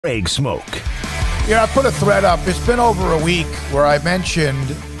Craig Smoak. I put a thread up. It's been over a week where I mentioned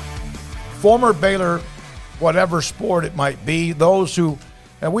former Baylor, whatever sport it might be, those who,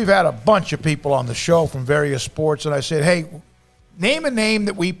 and we've had a bunch of people on the show from various sports, and I said, hey, name a name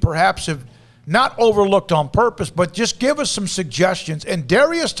that we perhaps have not overlooked on purpose, but just give us some suggestions. And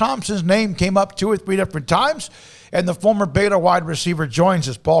Darius Thompson's name came up 2 or 3 different times, and the former Baylor wide receiver joins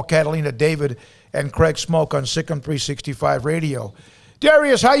us, Paul, Catalina, David, and Craig Smoak on SicEm365 Radio.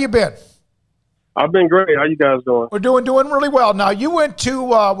 Darius, how you been? I've been great. How you guys doing? We're doing really well. Now, you went to,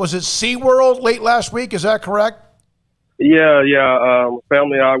 was it SeaWorld late last week? Is that correct? Yeah.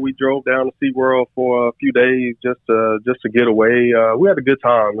 Family and I, we drove down to SeaWorld for a few days just to get away. We had a good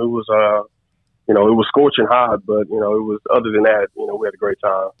time. It was, it was scorching hot, but, it was, other than that, we had a great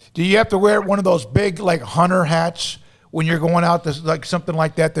time. Do you have to wear one of those big, like, hunter hats when you're going out, like something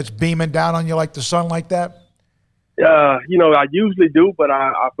like that that's beaming down on you like the sun like that? I usually do, but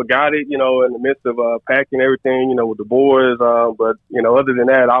I forgot it, in the midst of packing everything, with the boys. But other than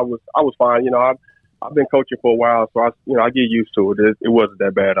that, I was fine. I've been coaching for a while, so I get used to it. It wasn't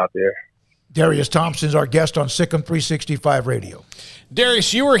that bad out there. Darius Thompson's our guest on SicEm365 Radio.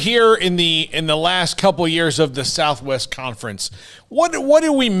 Darius, you were here in the last couple of years of the Southwest Conference. What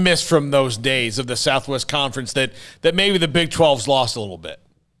did we miss from those days of the Southwest Conference that maybe the Big 12's lost a little bit?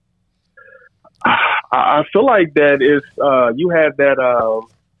 I feel like that is you had the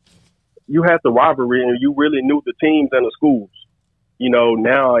rivalry and you really knew the teams and the schools.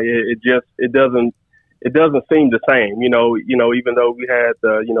 Now it doesn't seem the same. Even though we had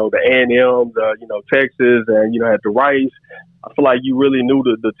the A&M, Texas, and had the Rice. I feel like you really knew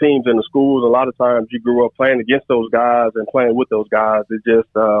the teams and the schools. A lot of times you grew up playing against those guys and playing with those guys. It just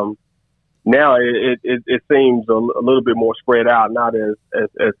now it seems a little bit more spread out, not as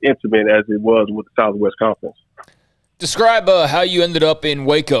intimate as it was with the Southwest Conference. Describe how you ended up in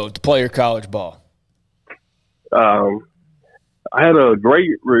Waco to play your college ball. I had a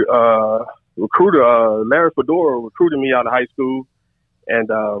great recruiter, Larry Fedora, recruited me out of high school, and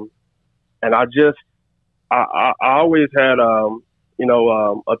I always had a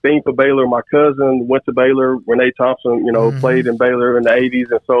thing for Baylor. My cousin went to Baylor. Renee Thompson, played in Baylor in the '80s,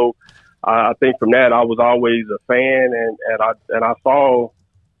 and so. I think from that I was always a fan, and I saw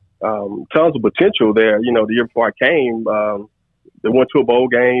tons of potential there. The year before I came, they went to a bowl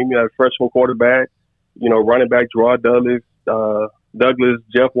game. Freshman quarterback, running back Gerard Douglas,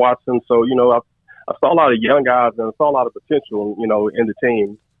 Jeff Watson. So I saw a lot of young guys and I saw a lot of potential, in the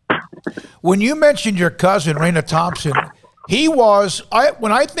team. When you mentioned your cousin Renee Thompson, he was.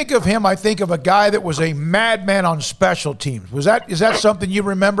 When I think of him, I think of a guy that was a madman on special teams. Is that something you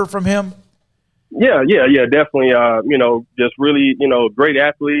remember from him? Yeah, definitely. Just really, great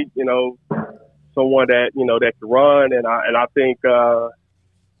athlete. Someone that that could run, and I think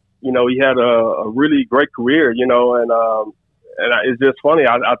he had a really great career. And it's just funny.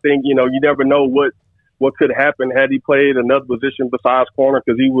 I think you never know what could happen had he played another position besides corner,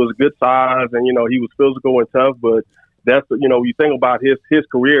 because he was good size and he was physical and tough, but. That's you think about his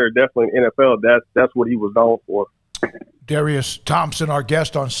career, definitely in NFL. That's what he was known for. Darius Thompson, our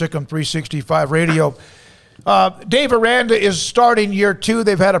guest on SicEm365 Radio. Dave, Aranda is starting year 2.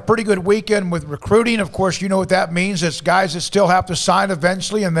 They've had a pretty good weekend with recruiting. Of course, you know what that means. It's guys that still have to sign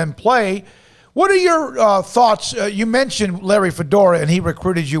eventually and then play. What are your thoughts? You mentioned Larry Fedora, and he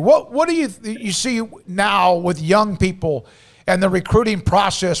recruited you. What do you see now with young people and the recruiting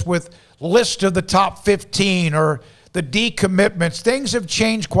process with list of the top 15 or the decommitments? Things have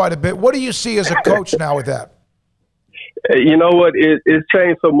changed quite a bit. What do you see as a coach now with that? You know what? It's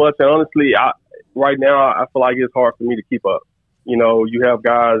changed so much. And honestly, right now, I feel like it's hard for me to keep up. You have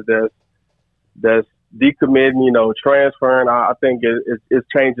guys that's decommitting, transferring. I think it's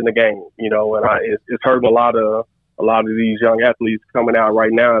changing the game, and it's hurting a lot of these young athletes coming out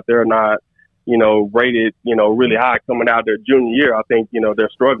right now. If they're not, rated, really high coming out their junior year, I think, they're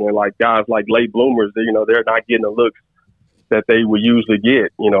struggling. Like guys like late bloomers, they're not getting the looks that they would usually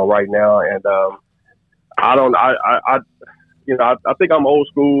get, right now. And I think I'm old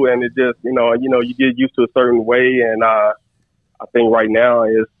school, and it just, you get used to a certain way. And I think right now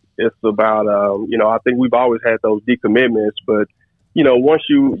it's about, I think we've always had those decommitments, but, once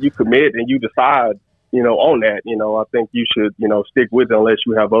you commit and you decide, on that, I think you should, stick with it unless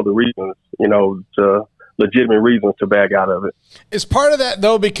you have other reasons, legitimate reasons to back out of it. Is part of that,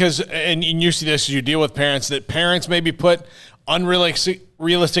 though, because, and you see this as you deal with parents, that parents maybe put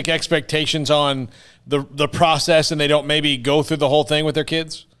unrealistic expectations on the process and they don't maybe go through the whole thing with their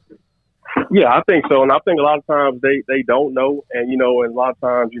kids? Yeah, I think so. And I think a lot of times they don't know. And, and a lot of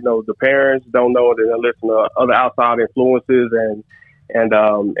times, the parents don't know, and they listen to other outside influences.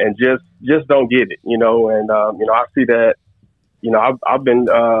 and just don't get it, you know. And I see that, you know, I've been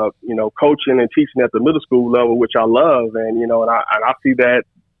coaching and teaching at the middle school level, which I love, and you know, and I see that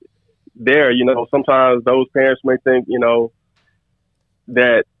there. You know, sometimes those parents may think, you know,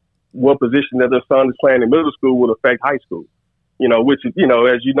 that what position that their son is playing in middle school will affect high school. You know, which, you know,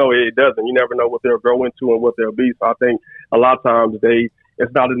 as you know, it doesn't. You never know what they'll grow into and what they'll be. So I think a lot of times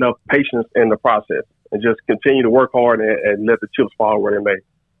it's not enough patience in the process, and just continue to work hard and let the chips fall where they may.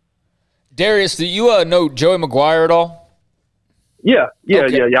 Darius, do you know Joey McGuire at all? Yeah.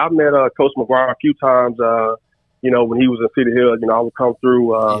 Okay. I've met Coach McGuire a few times. You know, when he was in City Hill, you know, I would come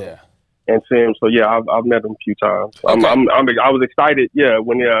through and see him. So yeah, I've met him a few times. Okay. I was excited. Yeah,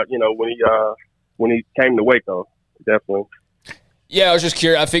 when he came to Waco, definitely. Yeah, I was just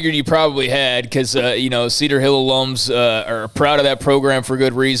curious. I figured you probably had because, you know, Cedar Hill alums are proud of that program for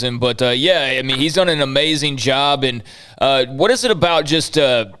good reason. But, yeah, I mean, he's done an amazing job. And what is it about just,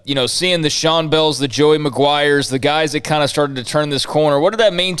 you know, seeing the Sean Bells, the Joey McGuires, the guys that kind of started to turn this corner? What did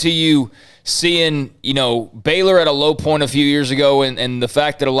that mean to you seeing, you know, Baylor at a low point a few years ago and the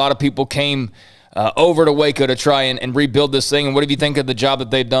fact that a lot of people came over to Waco to try and rebuild this thing? And what do you think of the job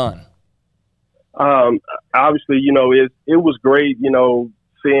that they've done? Obviously, you know, it was great, you know,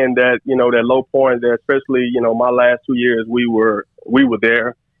 seeing that, you know, that low point there, especially, you know, my last 2 years, we were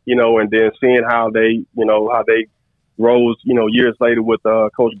there, you know, and then seeing how they rose, you know, years later with,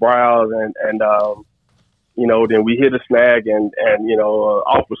 Coach Browse and you know, then we hit a snag and you know,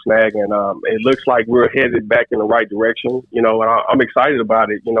 off a snag, and, it looks like we're headed back in the right direction, you know, and I'm excited about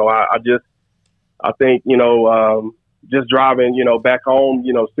it. You know, I think, you know, just driving, you know, back home,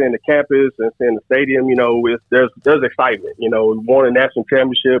 you know, seeing the campus and seeing the stadium, you know, there's excitement. You know, we won a national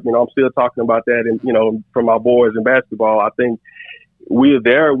championship. You know, I'm still talking about that, and you know, from my boys in basketball, I think we're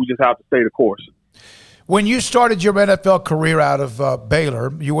there. We just have to stay the course. When you started your NFL career out of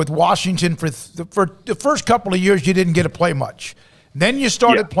Baylor, you were with Washington for the first couple of years. You didn't get to play much. Then you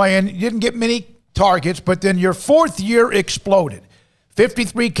started playing. You didn't get many targets, but then your fourth year exploded.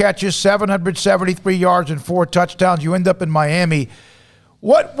 53 catches, 773 yards, and 4 touchdowns. You end up in Miami.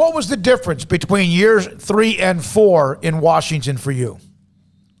 What was the difference between years 3 and 4 in Washington for you?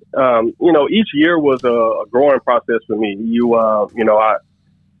 You know, each year was a growing process for me. You know,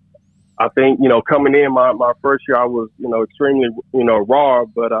 I think, you know, coming in my first year, I was, you know, extremely, you know, raw,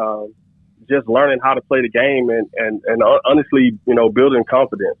 but just learning how to play the game and honestly, you know, building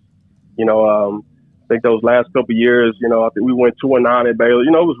confidence. You know, I think those last couple of years, you know, I think we went 2-9 at Baylor.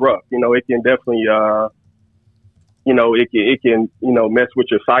 You know, it was rough. You know, it can definitely, you know, it can, you know, mess with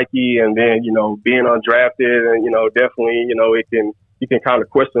your psyche, and then, you know, being undrafted, and, you know, definitely, you know, you can kind of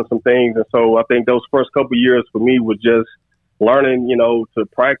question some things. And so I think those first couple of years for me was just learning, you know, to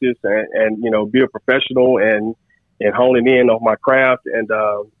practice and you know, be a professional and honing in on my craft. And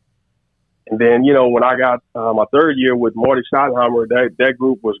then, you know, when I got my third year with Marty Schottenheimer, that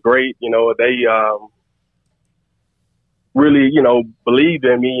group was great. You know, they really, you know, believed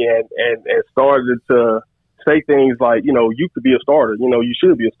in me and started to say things like, you know, you could be a starter, you know, you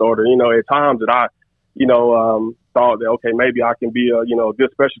should be a starter. You know, at times that I, you know, thought that, okay, maybe I can be a, you know, good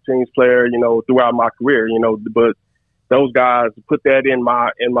special teams player, you know, throughout my career, you know, but those guys put that in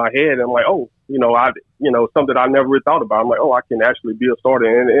my head, and I'm like, oh, you know, something I never really thought about. I'm like, oh, I can actually be a starter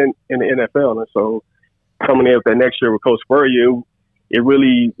in the NFL. And so coming in with that next year with Coach Spurrier, it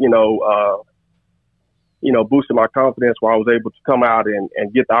really, you know, boosted my confidence, where I was able to come out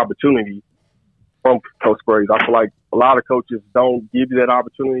and get the opportunity from Coach Spurrier. I feel like a lot of coaches don't give you that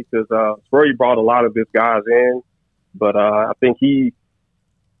opportunity, because Spurrier brought a lot of his guys in, but I think he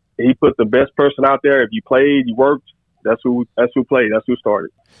put the best person out there. If you played, you worked, that's who played, that's who started.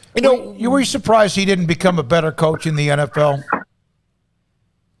 You know, you were surprised he didn't become a better coach in the NFL?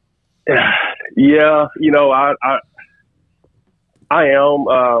 Yeah, you know, I am.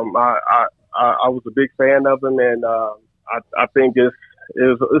 I was a big fan of him, and I think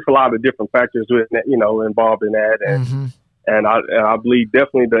it's a lot of different factors with, you know, involved in that, and I believe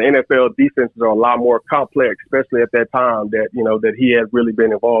definitely the NFL defenses are a lot more complex, especially at that time that, you know, that he had really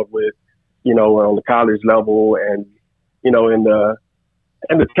been involved with, you know, on the college level, and you know, and the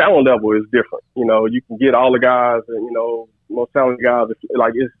talent level is different. You know, you can get all the guys, and you know, most talented guys.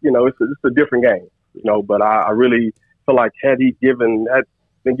 Like it's, you know, it's a different game. You know, but I really feel like had been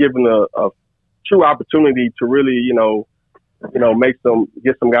given a true opportunity to really, you know,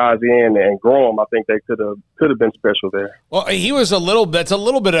 get some guys in and grow them, I think they could have been special there. Well, he was that's a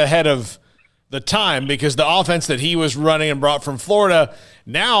little bit ahead of the time, because the offense that he was running and brought from Florida,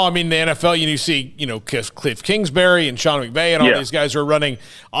 now, I mean, the NFL, you see, Cliff Kingsbury and Sean McVay and all these guys are running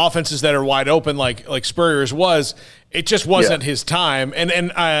offenses that are wide open like Spurrier's was. It just wasn't his time.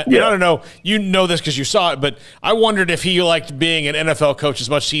 And I don't know, you know this because you saw it, but I wondered if he liked being an NFL coach as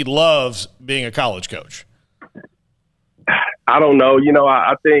much as he loves being a college coach. I don't know.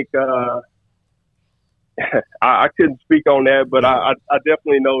 I think I couldn't speak on that, but I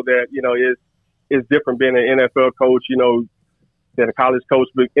definitely know that, it's different being an NFL coach, than a college coach.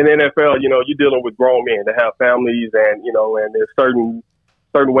 But in the NFL, you're dealing with grown men that have families and, and there's certain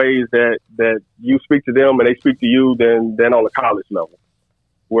ways that you speak to them and they speak to you than on the college level,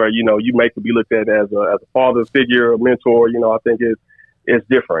 where, you may could be looked at as a father figure, a mentor. I think it's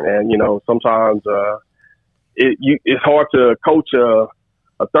different. And, sometimes it's hard to coach a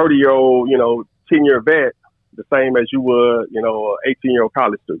 30-year-old, 10-year vet the same as you would, an 18-year-old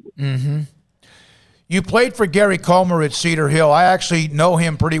college student. Mm-hmm. You played for Gary Comer at Cedar Hill. I actually know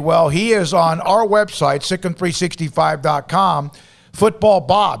him pretty well. He is on our website, SicEm365.com, Football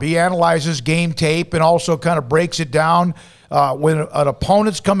Bob. He analyzes game tape and also kind of breaks it down when an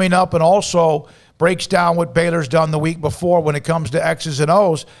opponent's coming up, and also breaks down what Baylor's done the week before when it comes to X's and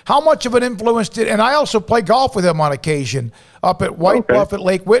O's. How much of an influence did, and I also play golf with him on occasion up at White Bluff at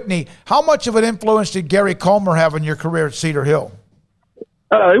Lake Whitney. How much of an influence did Gary Comer have in your career at Cedar Hill?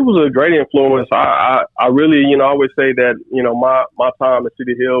 It was a great influence. I really, I always say that, my time at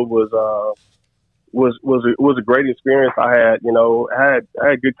Cedar Hill was a great experience. I had, I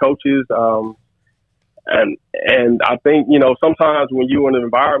had good coaches. And I think, sometimes when you're in an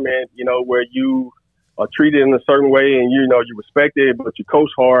environment, where you are treated in a certain way and, you're respected, but you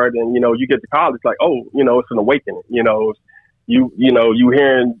coach hard and, you get to college, like, oh, it's an awakening, you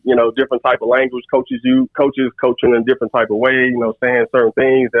hearing, different type of language, coaches coaching in a different type of way, saying certain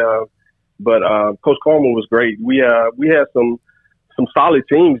things. But Coach Coleman was great. We had some solid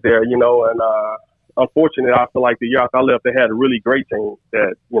teams there, and unfortunately, I feel like the year after I left, they had a really great team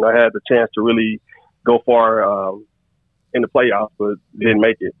that, had the chance to really go far in the playoffs, but didn't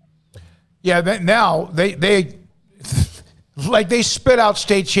make it. Yeah, now they like they spit out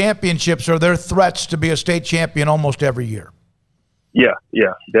state championships or their threats to be a state champion almost every year. Yeah,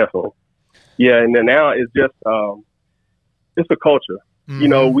 definitely. Yeah, and then now it's just it's a culture.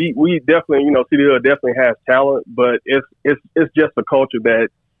 Mm-hmm. We definitely, Cedar Hill definitely has talent, but it's just a culture that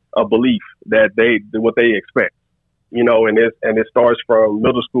a belief that what they expect, and it starts from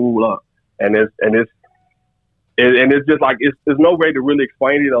middle school up, and it's just like there's no way to really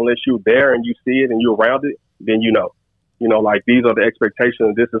explain it unless you're there and you see it and you're around it. Then like these are the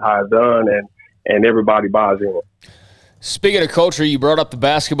expectations. This is how it's done, and everybody buys in. Speaking of culture, you brought up the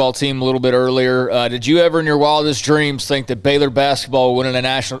basketball team a little bit earlier. Did you ever in your wildest dreams think that Baylor basketball would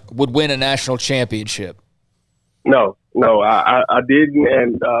win a national championship? No, I didn't.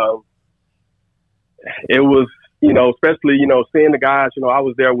 And it was, especially, seeing the guys, I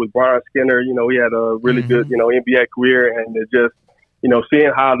was there with Brian Skinner, he had a really good, NBA career, and it just,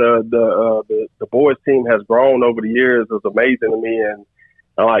 seeing how the boys team has grown over the years is amazing to me. And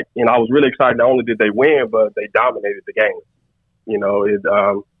I was really excited. Not only did they win, but they dominated the game.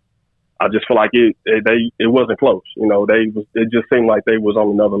 I just feel like it wasn't close. It just seemed like they was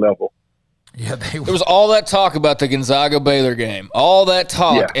on another level. Yeah, there was all that talk about the Gonzaga-Baylor game, all that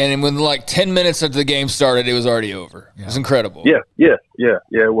talk, and when 10 minutes after the game started, it was already over. Yeah. It was incredible. Yeah,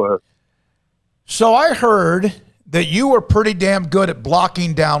 it was. So I heard that you were pretty damn good at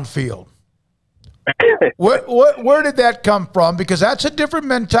blocking downfield. Where did that come from? Because that's a different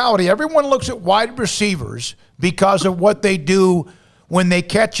mentality. Everyone looks at wide receivers because of what they do when they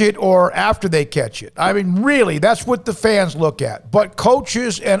catch it or after they catch it. I mean, really, that's what the fans look at. But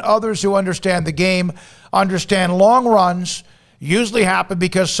coaches and others who understand the game understand long runs usually happen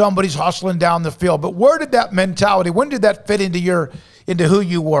because somebody's hustling down the field. But where did that mentality, when did that fit into who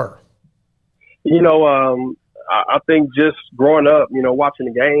you were? I think just growing up,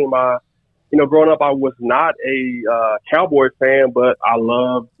 watching the game, growing up, I was not a Cowboy fan, but I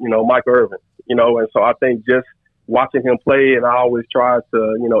loved, Mike Irvin, and so I think just watching him play, and I always tried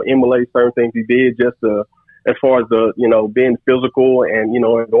to, emulate certain things he did just as far as being physical and,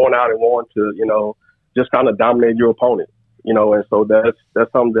 and going out and wanting to, just kind of dominate your opponent, and so that's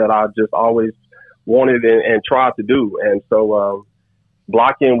something that I just always wanted and tried to do. And so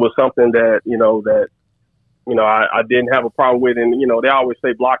blocking was something that, I didn't have a problem with. And, they always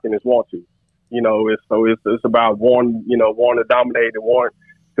say blocking is want to. It's about wanting to dominate and want to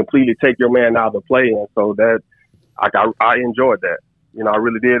completely take your man out of the play. And so that I enjoyed that. I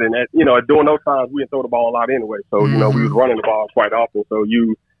really did. And that, during those times we didn't throw the ball a lot anyway. So, we was running the ball quite often. So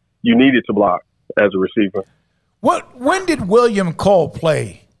you you needed to block as a receiver. When did William Cole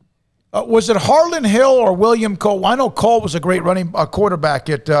play? Was it Harlan Hill or William Cole? I know Cole was a great quarterback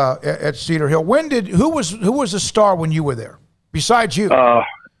at Cedar Hill. Who was the star when you were there besides you?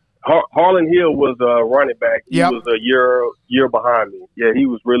 Harlan Hill was a running back. He was a year behind me. Yeah, he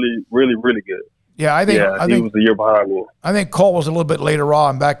was really, really, really good. Yeah, I think he was a year behind me. I think Cole was a little bit later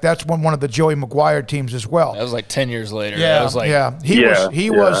on. That's one of the Joey McGuire teams as well. That was like 10 years later. Yeah, he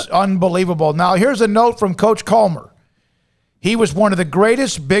was unbelievable. Now here's a note from Coach Calmer. He was one of the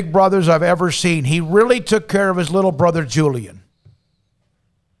greatest big brothers I've ever seen. He really took care of his little brother Julian.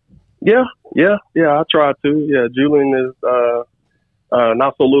 Yeah, I tried to. Yeah, Julian is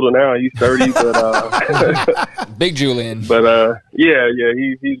not so little now. He's 30, but big Julian. But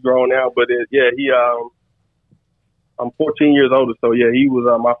he's grown now. But I'm 14 years older, so he was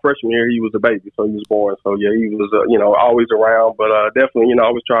my freshman year. He was a baby, so he was born. So he was always around. But definitely, I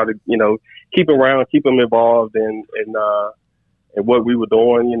always try to keep him around, keep him involved, and what we were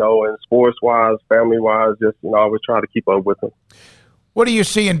doing, and sports wise, family wise, just I always try to keep up with him. What do you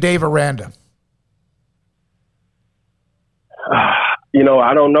see in Dave Aranda?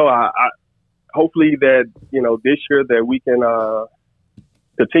 I don't know. I hopefully that this year that we can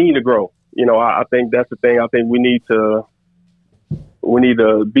continue to grow. I think that's the thing. I think we need to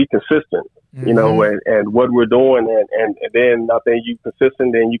be consistent. Mm-hmm. And what we're doing, and then I think you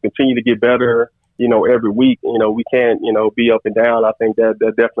consistent, and you continue to get better. Every week. We can't be up and down. I think that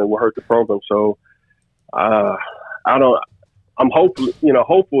definitely will hurt the program. So I'm hopeful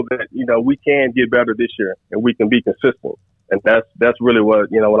that we can get better this year and we can be consistent. And that's really what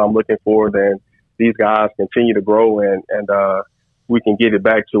I'm looking for. Then these guys continue to grow and we can get it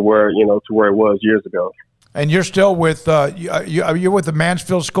back to where it was years ago. And you're still with you're with the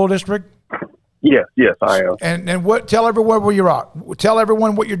Mansfield School District? Yes, I am. And tell everyone where you're at. Tell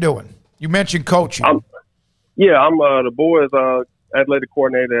everyone what you're doing. You mentioned coaching. I'm the boys athletic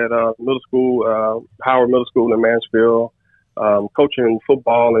coordinator at middle school, Howard Middle School in Mansfield, coaching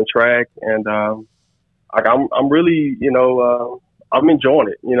football and track, and I'm really I'm enjoying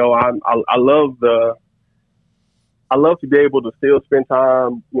it. I love to be able to still spend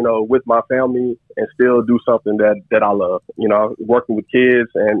time with my family and still do something that I love. Working with kids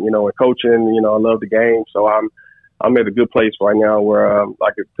and and coaching. I love the game, so I'm at a good place right now where,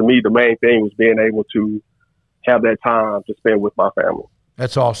 to me, the main thing was being able to have that time to spend with my family.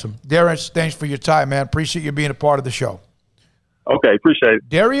 That's awesome. Darius, thanks for your time, man. Appreciate you being a part of the show. Okay, appreciate it.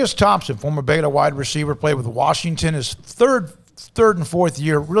 Darius Thompson, former Baylor wide receiver, played with Washington his third and fourth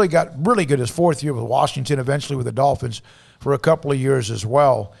year. Really got really good his fourth year with Washington, eventually with the Dolphins for a couple of years as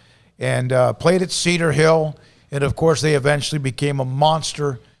well. And played at Cedar Hill. And, of course, they eventually became a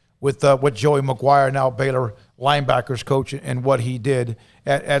monster with Joey McGuire, now Baylor linebackers coach, and what he did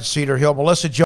at Cedar Hill. Melissa